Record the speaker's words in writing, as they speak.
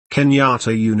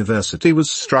Kenyatta University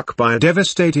was struck by a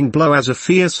devastating blow as a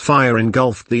fierce fire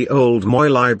engulfed the old Moi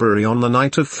Library on the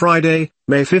night of Friday,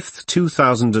 May 5,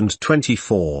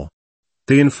 2024.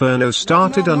 The inferno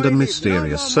started under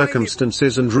mysterious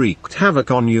circumstances and wreaked havoc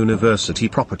on university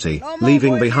property,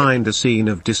 leaving behind a scene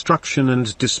of destruction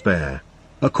and despair.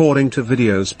 According to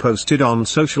videos posted on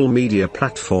social media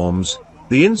platforms,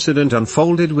 the incident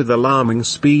unfolded with alarming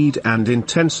speed and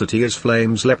intensity as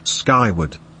flames leapt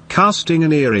skyward, casting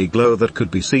an eerie glow that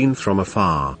could be seen from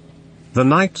afar. The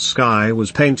night sky was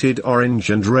painted orange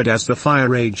and red as the fire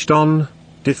raged on,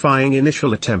 defying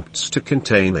initial attempts to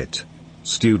contain it.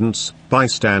 Students,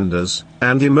 bystanders,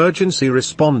 and emergency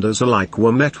responders alike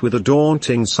were met with a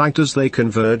daunting sight as they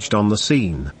converged on the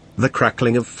scene. The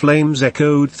crackling of flames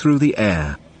echoed through the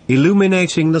air,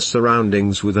 illuminating the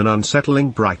surroundings with an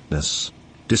unsettling brightness.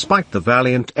 Despite the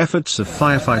valiant efforts of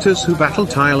firefighters who battled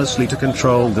tirelessly to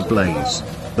control the blaze,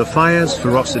 the fire's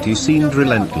ferocity seemed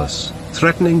relentless,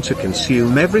 threatening to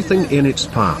consume everything in its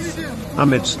path.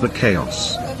 Amidst the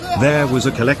chaos, there was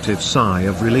a collective sigh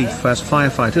of relief as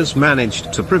firefighters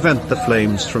managed to prevent the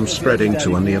flames from spreading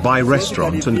to a nearby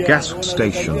restaurant and gas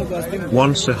station.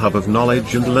 Once a hub of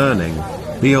knowledge and learning,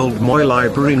 the old Moi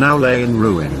Library now lay in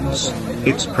ruins,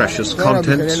 its precious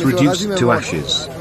contents reduced to ashes.